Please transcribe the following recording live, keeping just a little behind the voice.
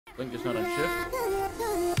Link is not on shift.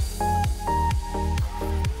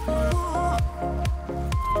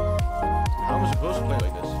 How am I supposed to play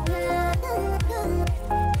like this?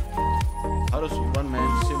 How does one man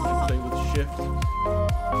simply play with shift?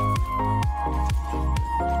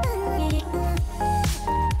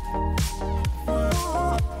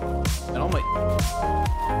 And all my...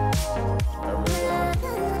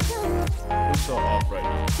 It's so off right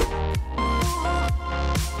now.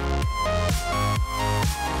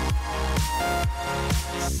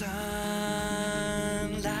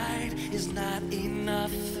 Sunlight is not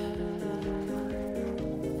enough.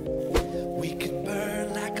 We could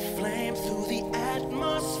burn like a flame through the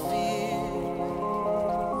atmosphere.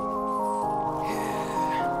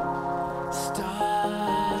 Yeah. Starlight,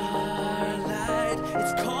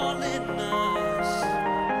 it's calling us.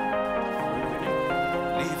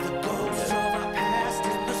 Leave the ghosts of our past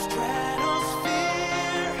in the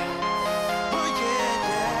stratosphere. Oh yeah,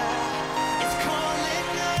 yeah, it's calling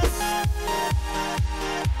us.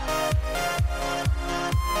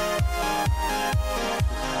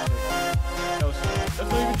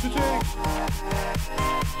 That's not even shooting!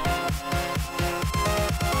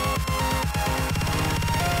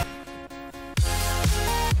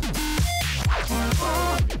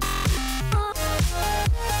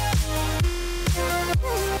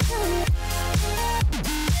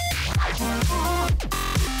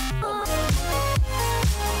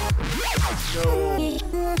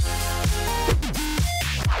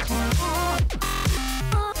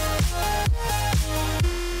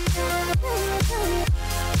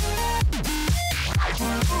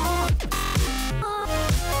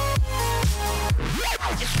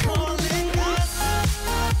 It's calling us.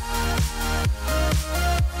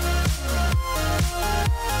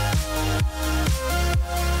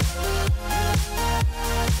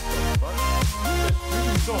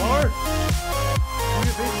 It's so hard!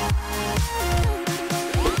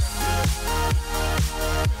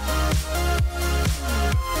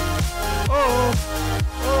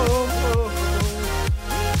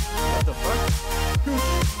 What the fuck?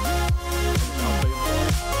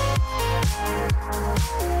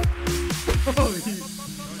 Holy!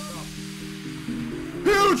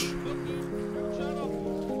 Huge!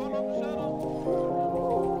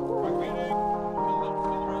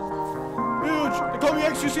 Huge! They call me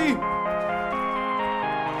XQC!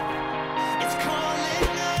 It's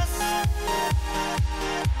calling us.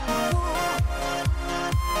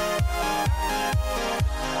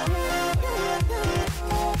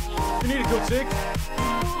 You need a code 6.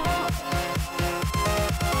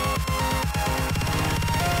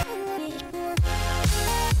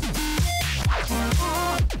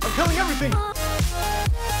 I'm killing everything!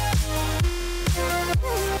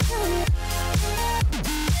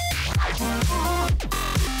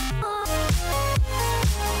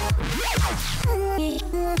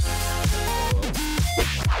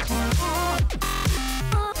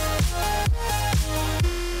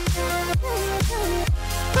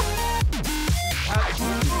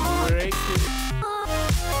 Break it.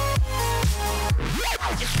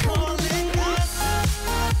 It's calling us.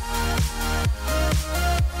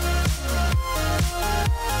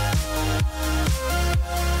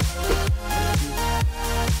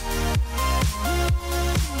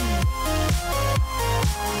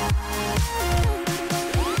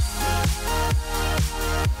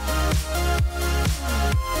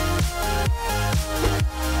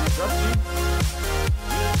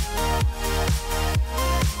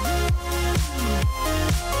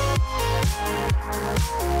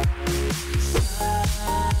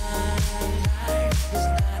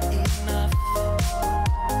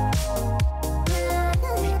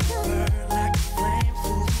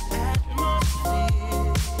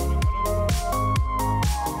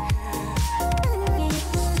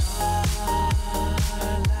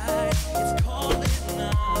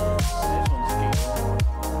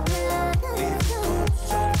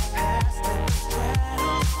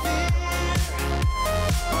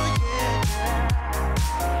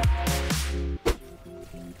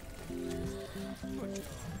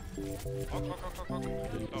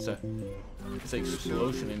 It's an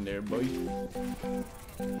explosion in there, boy.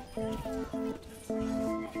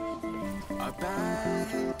 Our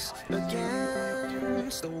backs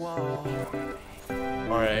against the wall.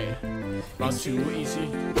 Alright, not too easy.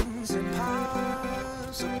 It's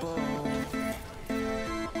impossible.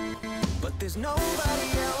 But there's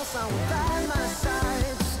nobody else on by my side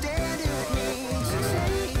to stand with me to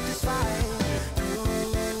take this fight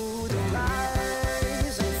through the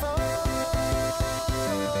rise and fall.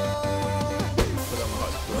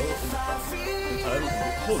 With our feet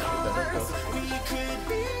Holy shit, that is we could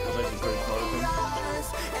be pretty smart of him.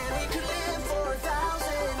 lost, and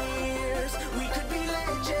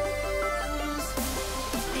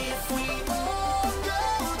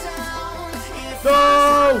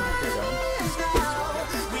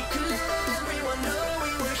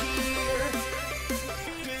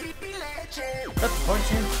That's the point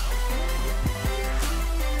here.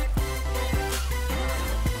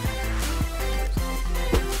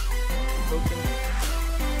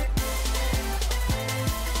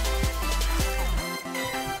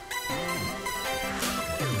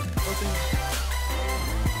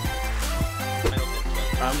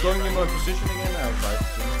 I'm going in my position again now, right?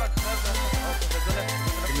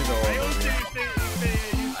 Give me the order.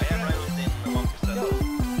 I am right within 1%.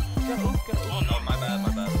 Oh no, my bad.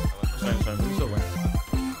 Sorry, we still win.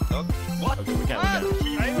 Oh, what? Okay, we can.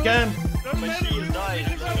 We can! My she is dying. I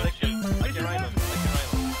can ride him.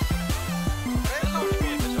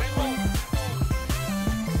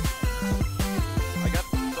 I got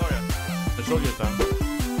Gloria. The soldier's down.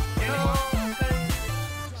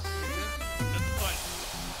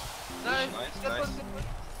 Nice.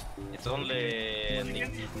 It's only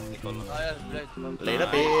Nicole. Later,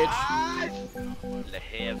 bitch!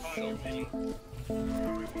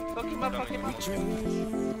 Fuck him up.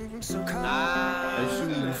 So I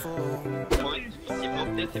colorful.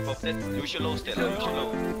 Keep up it. You should low still.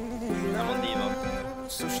 I'm on Diva.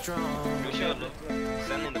 So strong. You should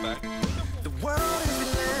send in the back. The world is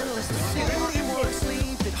relentless. The city won't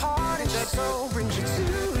sleep. It hard and your soul brings you to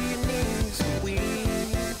your knees. We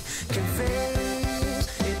can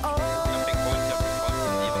face it all. Big point up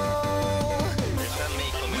from Diva. Send me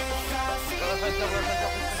coming.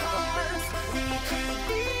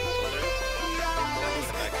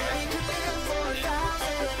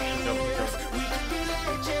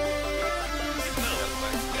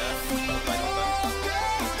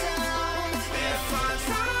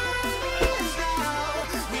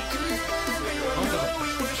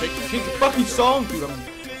 Change the fucking song, dude. I'm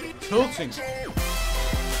tilting.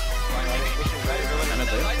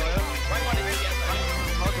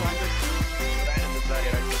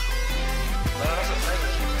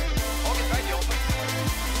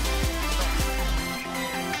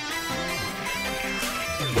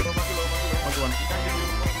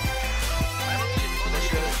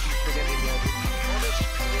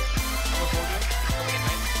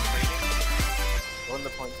 On the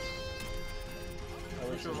point.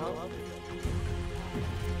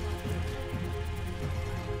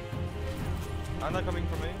 Anna coming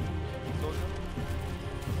from A. Soldier.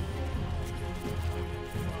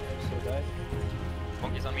 So die.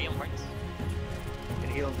 Monkey's on me on points. Can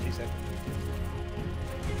heal in 3 seconds.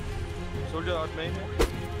 Soldier out main here.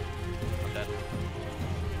 I'm dead.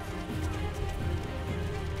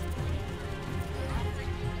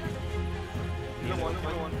 Heal one.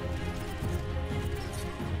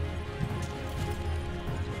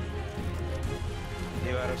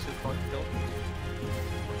 They were still point kill.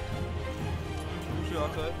 Push you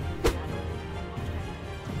outside.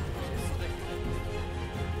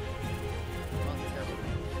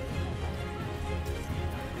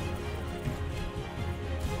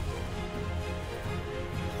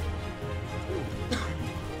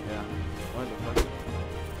 Yeah. Why the fuck?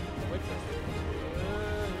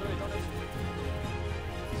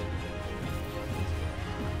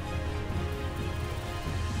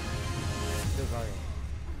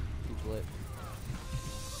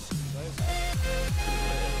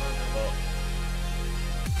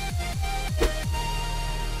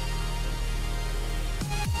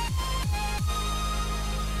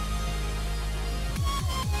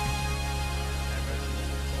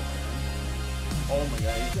 Oh my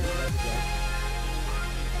god, he's gonna have again.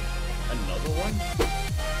 Another one?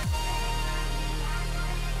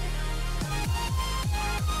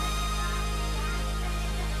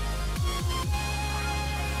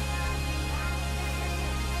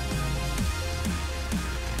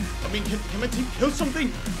 I mean, can my team kill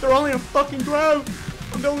something? They're only on fucking ground!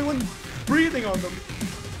 I'm the only one breathing on them!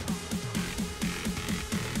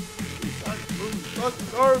 That's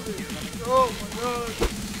garbage! Oh my god!